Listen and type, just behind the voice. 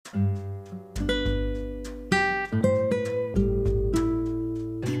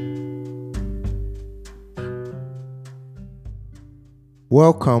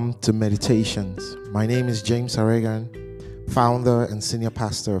Welcome to Meditations. My name is James Aregan, founder and senior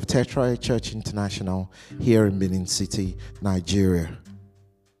pastor of Tetra Church International here in Benin City, Nigeria.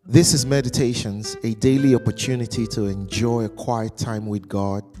 This is Meditations, a daily opportunity to enjoy a quiet time with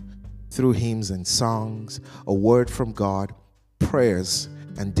God through hymns and songs, a word from God, prayers,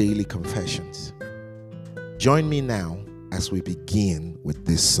 and daily confessions. Join me now as we begin with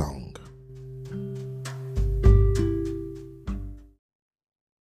this song.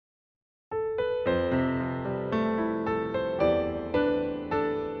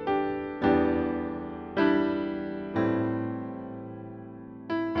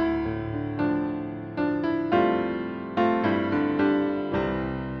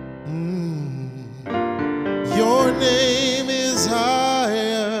 Your name is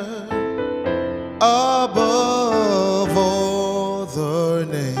higher above all the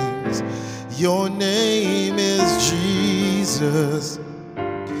names. Your name is Jesus.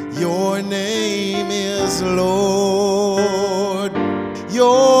 Your name is Lord.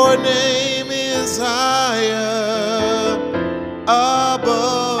 Your name is higher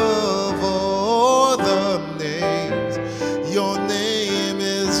above all the names. Your name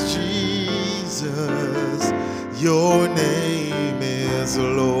is Jesus. Your name is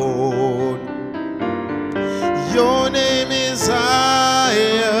Lord. Your name is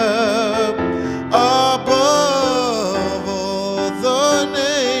higher above all the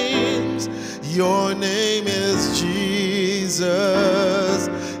names. Your name is Jesus.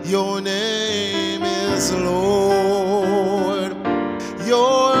 Your name is Lord.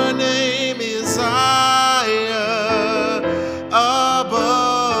 Your name is higher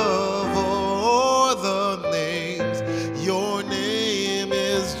above all the names. Your name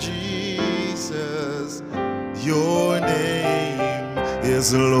is Jesus. Your name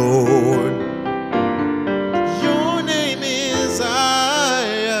is Lord. Your name is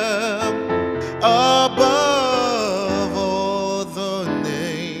higher above all the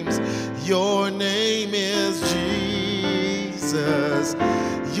names. Your name is Jesus.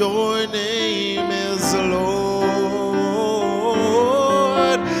 Your name is Lord.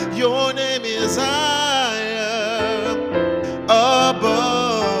 Your name is higher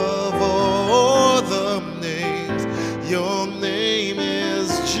above all the names. Your name is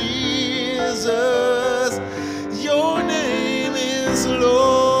Jesus. Your name is Lord.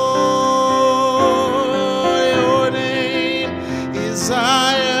 Your name is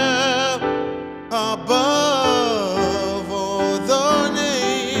higher above all the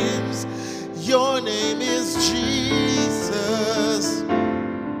names. Your name is Jesus.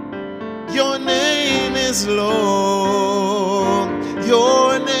 Your name is Lord.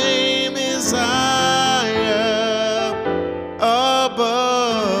 Your name is higher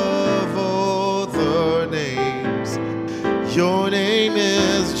above all the names. Your name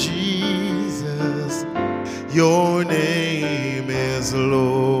is Jesus. Your name is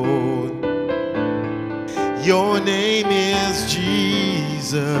Lord. Your name is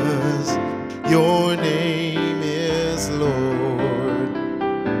Jesus. Your name is Lord.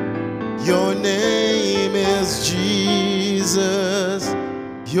 Your name is Jesus.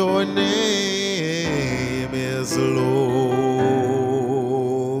 Your name is Lord.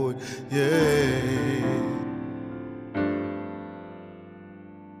 Yeah.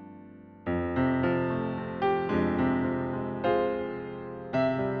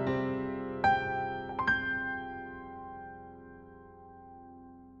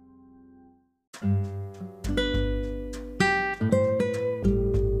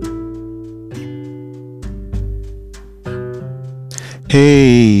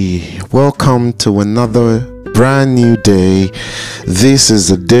 Hey, welcome to another brand new day. This is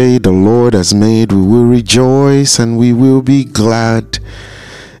the day the Lord has made. We will rejoice and we will be glad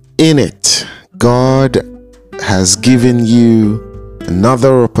in it. God has given you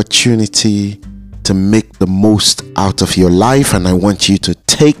another opportunity to make the most out of your life, and I want you to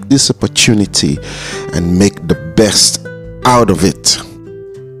take this opportunity and make the best out of it.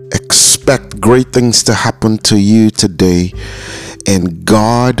 Expect great things to happen to you today, and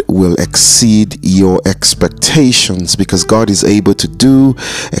God will exceed your expectations, because God is able to do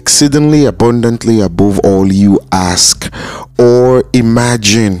exceedingly abundantly above all you ask or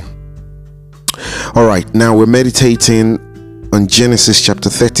imagine. All right, now we're meditating on Genesis chapter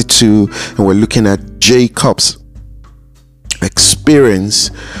 32, and we're looking at Jacob's experience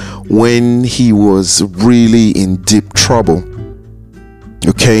when he was really in deep trouble.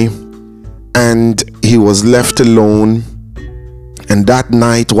 Okay, and he was left alone. And that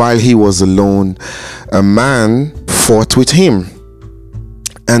night, while he was alone, a man fought with him,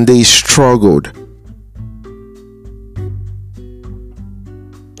 and they struggled.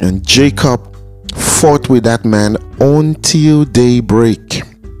 And Jacob fought with that man until daybreak.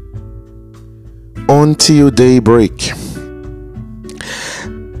 Until daybreak.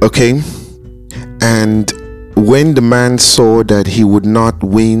 Okay. And when the man saw that he would not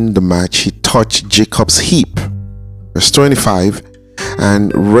win the match, he touched Jacob's hip. Verse 25.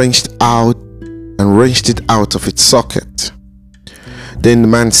 And wrenched it out of its socket. Then the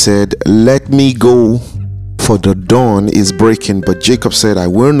man said, "Let me go, for the dawn is breaking." But Jacob said, "I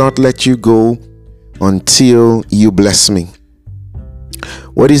will not let you go until you bless me."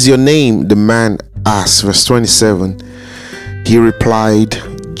 "What is your name?" the man asked. Verse 27. He replied,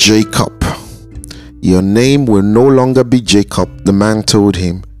 "Jacob." "Your name will no longer be Jacob," the man told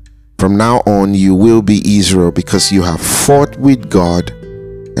him. "From now on you will be Israel, because you have fought with God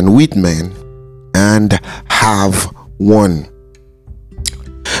and with men and have won."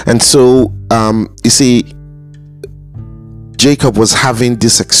 And so you see, Jacob was having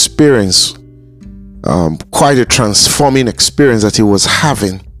this experience, quite a transforming experience that he was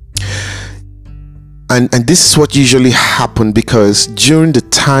having. And this is what usually happens, because during the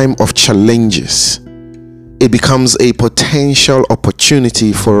time of challenges, it becomes a potential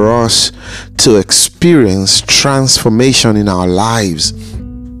opportunity for us to experience transformation in our lives.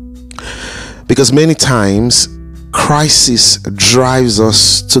 Because many times, crisis drives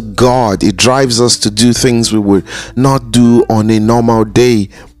us to God. It drives us to do things we would not do on a normal day.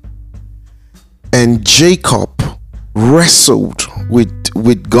 And Jacob wrestled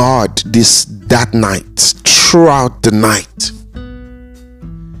with God that night, throughout the night.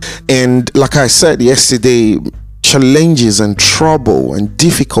 And like I said yesterday, challenges and trouble and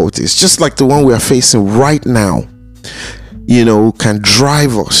difficulties, just like the one we are facing right now, can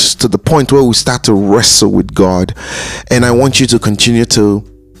drive us to the point where we start to wrestle with God. And I want you to continue to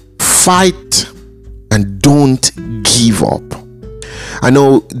fight and don't give up. I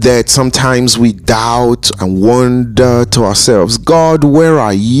know that sometimes we doubt and wonder to ourselves, "God, where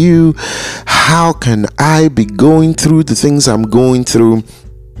are you? How can I be going through the things I'm going through?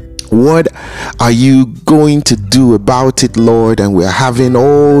 What are you going to do about it, Lord?" And we're having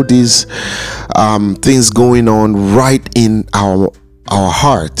all these things going on right in our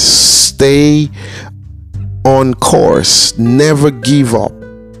hearts. Stay on course. Never give up.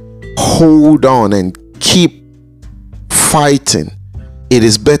 Hold on and keep fighting. It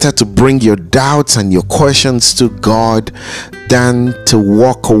is better to bring your doubts and your questions to God than to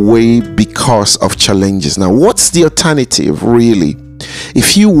walk away because of challenges. Now, what's the alternative, really?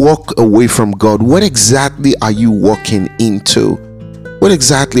 If you walk away from God, what exactly are you walking into? What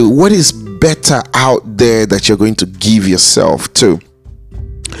is better out there that you're going to give yourself to?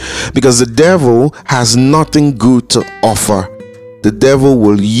 Because the devil has nothing good to offer. The devil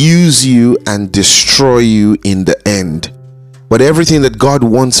will use you and destroy you in the end. But everything that God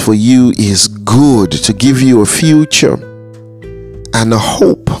wants for you is good, to give you a future and a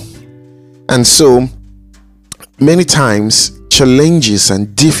hope. And so many times, challenges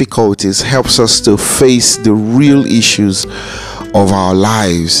and difficulties helps us to face the real issues of our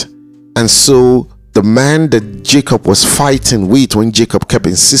lives. And so the man that Jacob was fighting with, when Jacob kept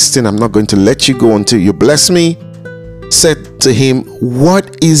insisting, "I'm not going to let you go until you bless me," said to him,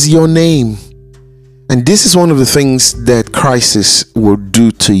 "What is your name?" And this is one of the things that crisis will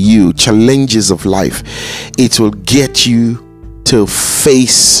do to you, challenges of life. It will get you to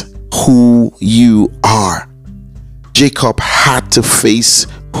face who you are. Jacob had to face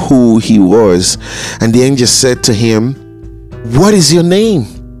who he was. And the angel said to him, "What is your name?"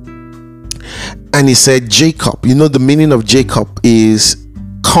 And he said, "Jacob." You know, the meaning of Jacob is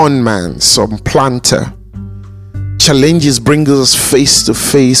con man, some planter. Challenges bring us face to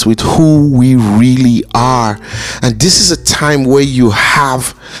face with who we really are. And this is a time where you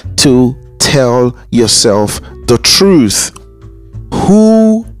have to tell yourself the truth.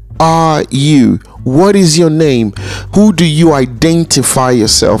 Who are you? What is your name? Who do you identify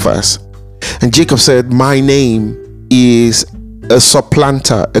yourself as? And Jacob said, "My name is a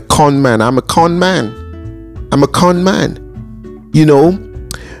supplanter, a con man. I'm a con man. I'm a con man."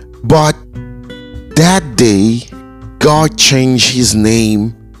 But that day, God changed his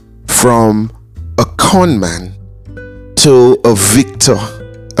name from a con man to a victor,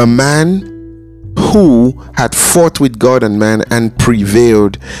 a man who had fought with God and man and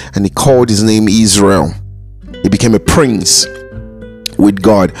prevailed, and he called his name Israel. He became a prince with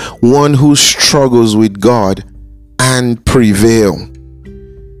God, one who struggles with God and prevail.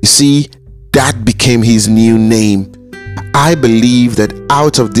 You see, that became his new name. I believe that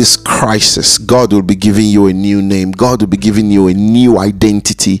out of this crisis, God will be giving you a new name. God will be giving you a new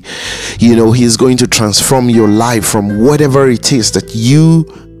identity. He's going to transform your life from whatever it is that you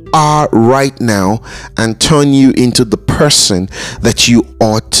are right now and turn you into the person that you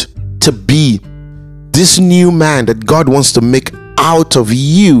ought to be. This new man that God wants to make out of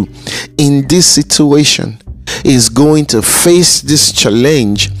you in this situation is going to face this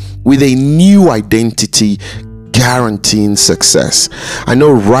challenge with a new identity, guaranteeing success. I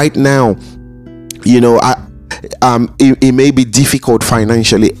know right now, it may be difficult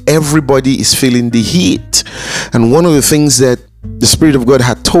financially. Everybody is feeling the heat, and one of the things that the Spirit of God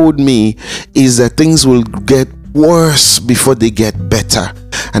had told me is that things will get worse before they get better.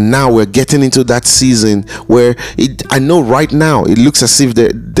 And now we're getting into that season where I know right now it looks as if there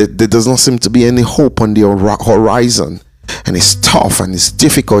does not seem to be any hope on the horizon, and it's tough and it's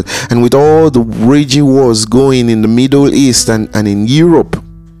difficult. And with all the raging wars going in the Middle East and in Europe,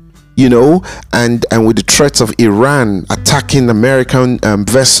 and with the threats of Iran attacking American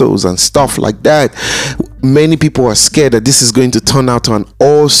vessels and stuff like that, many people are scared that this is going to turn out to an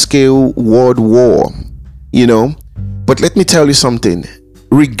all-scale world war, But let me tell you something.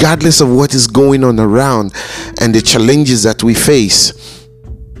 Regardless of what is going on around and the challenges that we face,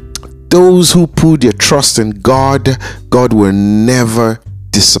 those who put their trust in God will never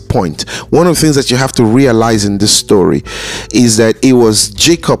disappoint. One of the things that you have to realize in this story is that it was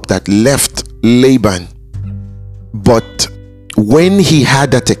Jacob that left Laban, but when he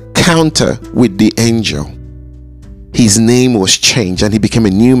had that encounter with the angel, his name was changed and he became a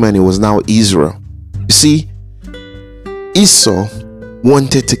new man. He was now Israel. You see, Esau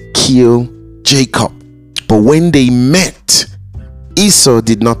wanted to kill Jacob, but when they met, Esau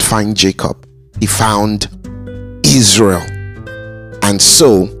did not find Jacob, he found Israel. And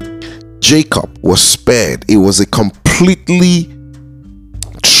so Jacob was spared. It was a completely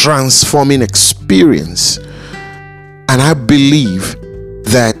transforming experience, and I believe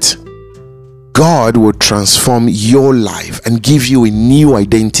that God will transform your life and give you a new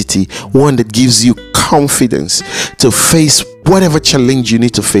identity, one that gives you confidence to face whatever challenge you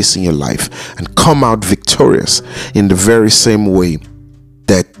need to face in your life and come out victorious in the very same way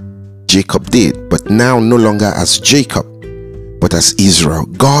that Jacob did, but now no longer as Jacob, but as Israel.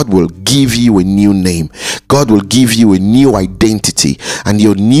 God will give you a new name. God will give you a new identity, and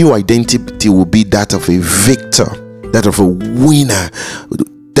your new identity will be that of a victor, that of a winner,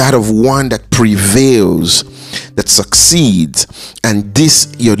 that of one that prevails, that succeeds. And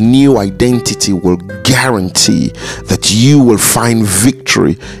this, your new identity, will guarantee that you will find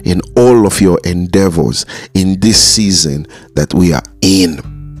victory in all of your endeavors in this season that we are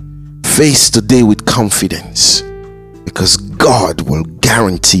in. Face today with confidence, because God will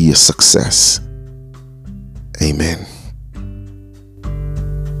guarantee your success. Amen.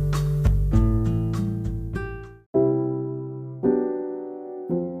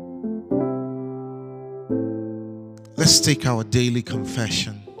 Let's take our daily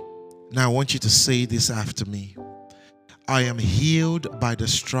confession. Now I want you to say this after me. I am healed by the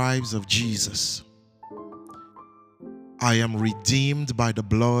stripes of Jesus. I am redeemed by the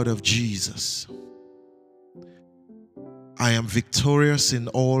blood of Jesus. I am victorious in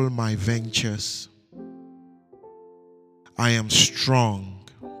all my ventures. I am strong.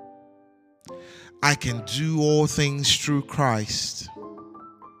 I can do all things through Christ.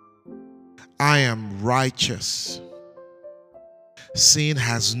 I am righteous. Sin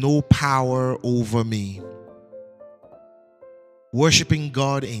has no power over me. Worshiping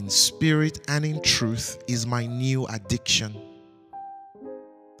God in spirit and in truth is my new addiction.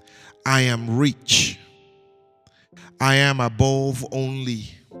 I am rich. I am above only.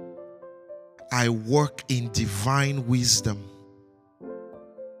 I work in divine wisdom.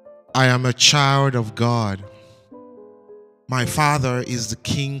 I am a child of God. My Father is the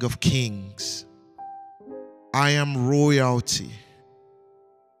King of Kings. I am royalty.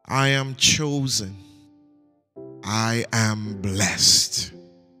 I am chosen. I am blessed.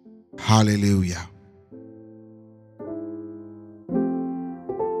 Hallelujah.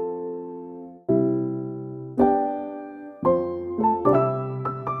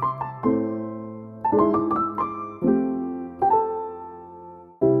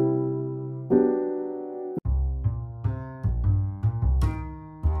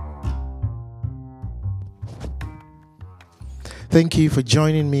 Thank you for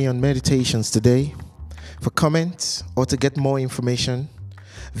joining me on Meditations today. For comments or to get more information,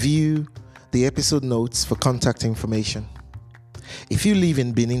 view the episode notes for contact information. If you live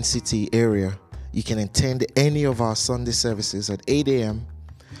in Benin City area, you can attend any of our Sunday services at 8 a.m.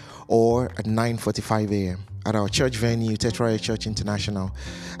 or at 9:45 a.m. at our church venue, Tetraya Church International,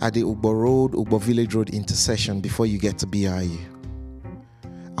 at the Ugbo Village Road intersection before you get to BIU.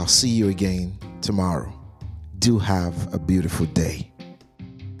 I'll see you again tomorrow. Do have a beautiful day.